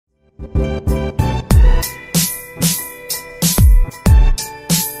This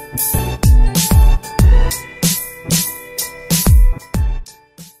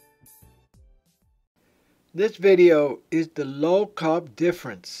video is the low-carb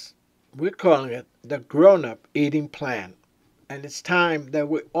difference. We're calling it the grown-up eating plan. And it's time that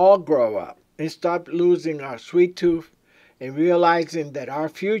we all grow up and stop losing our sweet tooth and realizing that our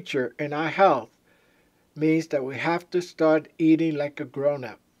future and our health means that we have to start eating like a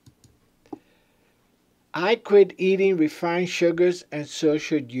grown-up. I quit eating refined sugars, and so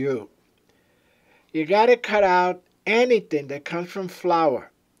should you. You got to cut out anything that comes from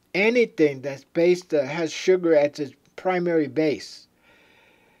flour, anything that's has sugar as its primary base.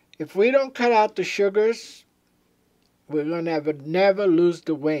 If we don't cut out the sugars, we're going to never lose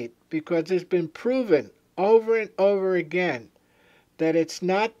the weight, because it's been proven over and over again that it's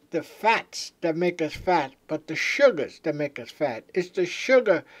not the fats that make us fat, but the sugars that make us fat. It's the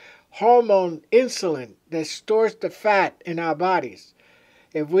sugar hormone insulin that stores the fat in our bodies.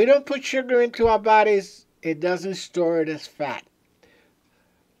 If we don't put sugar into our bodies, it doesn't store it as fat.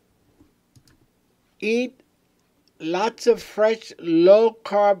 Eat lots of fresh,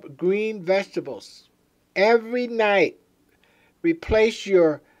 low-carb green vegetables every night. Replace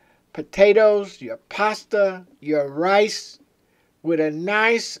your potatoes, your pasta, your rice with a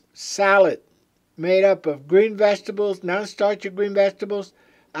nice salad made up of green vegetables, non-starchy green vegetables,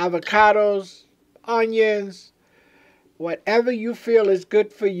 avocados, onions, whatever you feel is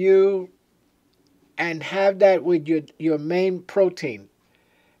good for you, and have that with your main protein.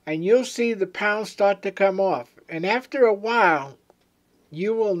 And you'll see the pounds start to come off. And after a while,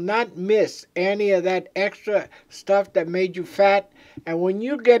 you will not miss any of that extra stuff that made you fat. And when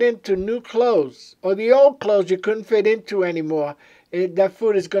you get into new clothes, or the old clothes you couldn't fit into anymore, that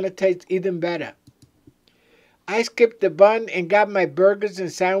food is going to taste even better. I skipped the bun and got my burgers and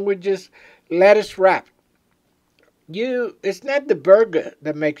sandwiches lettuce wrapped. It's not the burger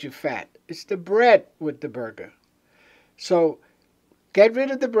that makes you fat. It's the bread with the burger. So get rid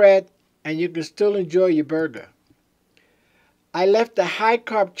of the bread and you can still enjoy your burger. I left the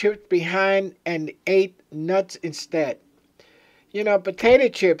high-carb chips behind and ate nuts instead. You know, potato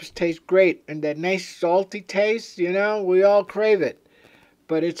chips taste great, and that nice salty taste, we all crave it.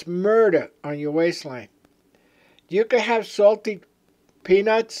 But it's murder on your waistline. You can have salty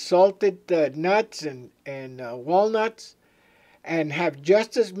peanuts, salted nuts, and walnuts, and have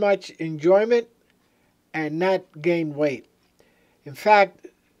just as much enjoyment and not gain weight. In fact,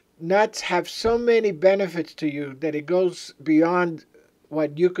 nuts have so many benefits to you that it goes beyond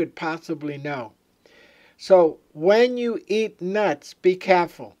what you could possibly know. So when you eat nuts, be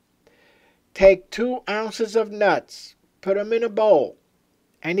careful. Take 2 ounces of nuts, put them in a bowl,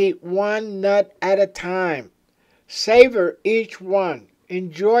 and eat 1 nut at a time. Savor each one.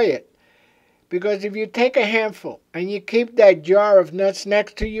 Enjoy it. Because if you take a handful and you keep that jar of nuts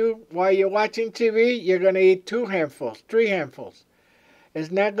next to you while you're watching TV, you're going to eat 2 handfuls, 3 handfuls.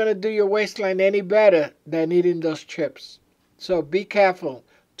 It's not going to do your waistline any better than eating those chips. So be careful.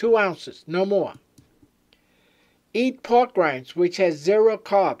 2 ounces, no more. Eat pork rinds, which has 0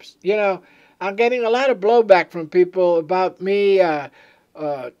 carbs. I'm getting a lot of blowback from people about me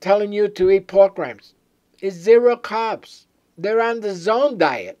telling you to eat pork rinds. It's 0 carbs. They're on the Zone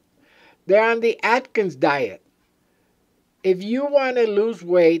diet. They're on the Atkins diet. If you want to lose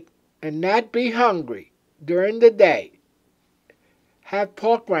weight and not be hungry during the day, have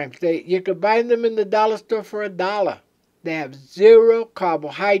pork rinds. You can buy them in the dollar store for $1. They have 0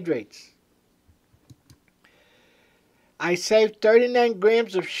 carbohydrates. I saved 39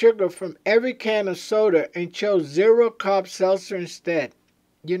 grams of sugar from every can of soda and chose 0 carb seltzer instead.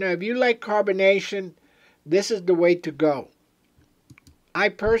 If you like carbonation, this is the way to go. I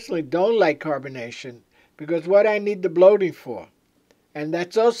personally don't like carbonation because what I need the bloating for. And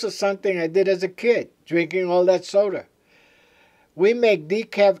that's also something I did as a kid, drinking all that soda. We make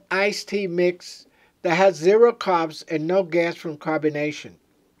decaf iced tea mix that has 0 carbs and no gas from carbonation.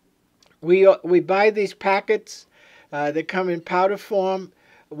 We buy these packets. They come in powder form.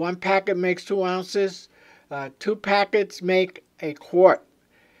 1 packet makes 2 ounces. 2 packets make a quart.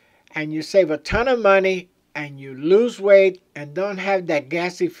 And you save a ton of money, and you lose weight and don't have that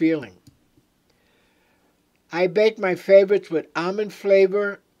gassy feeling. I bake my favorites with almond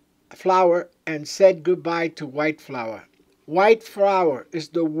flour and said goodbye to white flour. White flour is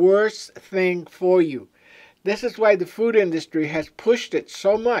the worst thing for you. This is why the food industry has pushed it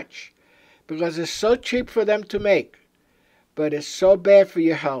so much, because it's so cheap for them to make, but it's so bad for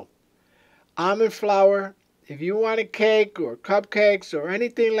your health. Almond flour, if you want a cake or cupcakes or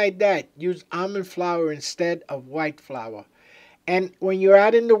anything like that, use almond flour instead of white flour. And when you're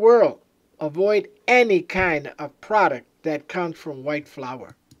out in the world, avoid any kind of product that comes from white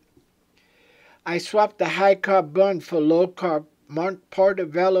flour. I swapped the high-carb bun for low-carb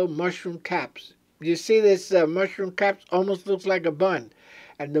portobello mushroom caps. You see this mushroom caps almost looks like a bun.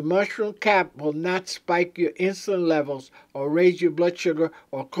 And the mushroom cap will not spike your insulin levels or raise your blood sugar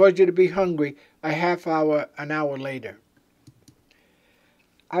or cause you to be hungry a half hour, an hour later.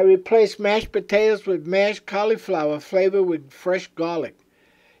 I replaced mashed potatoes with mashed cauliflower flavored with fresh garlic.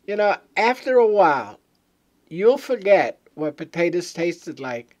 You know, after a while, you'll forget what potatoes tasted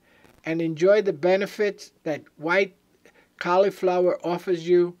like and enjoy the benefits that white cauliflower offers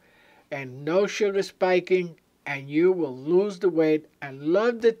you, and no sugar spiking, and you will lose the weight and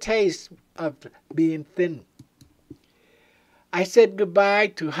love the taste of being thin. I said goodbye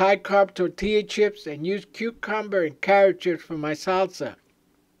to high-carb tortilla chips and used cucumber and carrot chips for my salsa.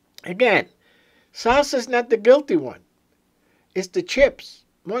 Again, salsa's not the guilty one. It's the chips.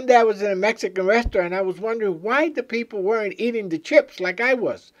 One day I was in a Mexican restaurant and I was wondering why the people weren't eating the chips like I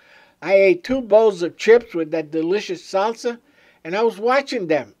was. I ate 2 bowls of chips with that delicious salsa, and I was watching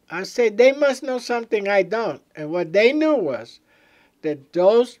them. I said, they must know something I don't. And what they knew was that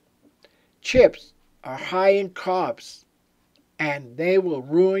those chips are high in carbs, and they will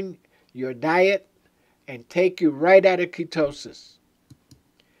ruin your diet and take you right out of ketosis.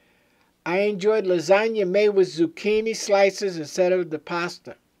 I enjoyed lasagna made with zucchini slices instead of the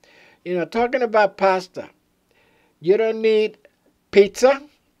pasta. You know, talking about pasta, you don't need pizza,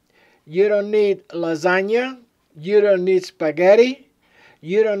 you don't need lasagna, you don't need spaghetti,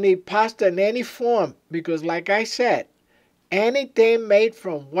 you don't need pasta in any form, because like I said, anything made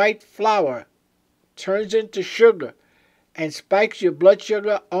from white flour turns into sugar and spikes your blood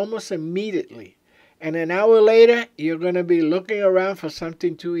sugar almost immediately. And an hour later, you're going to be looking around for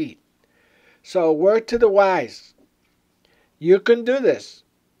something to eat. So, word to the wise, you can do this.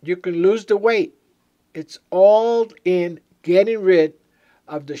 You can lose the weight. It's all in getting rid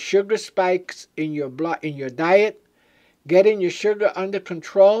of the sugar spikes in your diet, getting your sugar under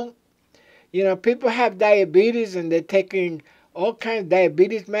control. You know, people have diabetes and they're taking all kinds of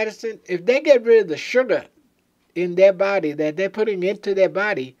diabetes medicine. If they get rid of the sugar in their body that they're putting into their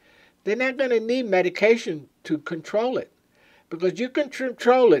body, they're not going to need medication to control it, because you can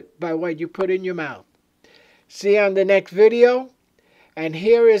control it by what you put in your mouth. See you on the next video. And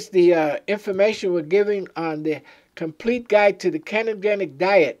here is the information we're giving on the complete guide to the ketogenic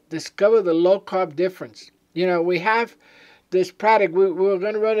diet. Discover the low-carb difference. You know, we have this product. We were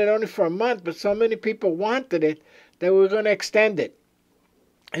going to run it only for a month, but so many people wanted it that we're going to extend it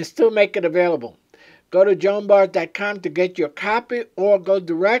and still make it available. Go to joanbars.com to get your copy, or go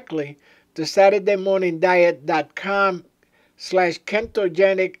directly to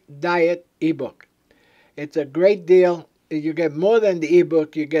SaturdayMorningDiet.com/ketogenic diet ebook. It's a great deal. You get more than the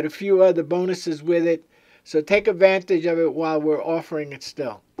ebook. You get a few other bonuses with it. So take advantage of it while we're offering it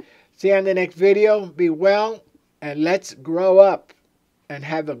still. See you on the next video. Be well, and let's grow up and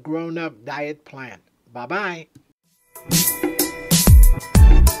have a grown-up diet plan. Bye-bye.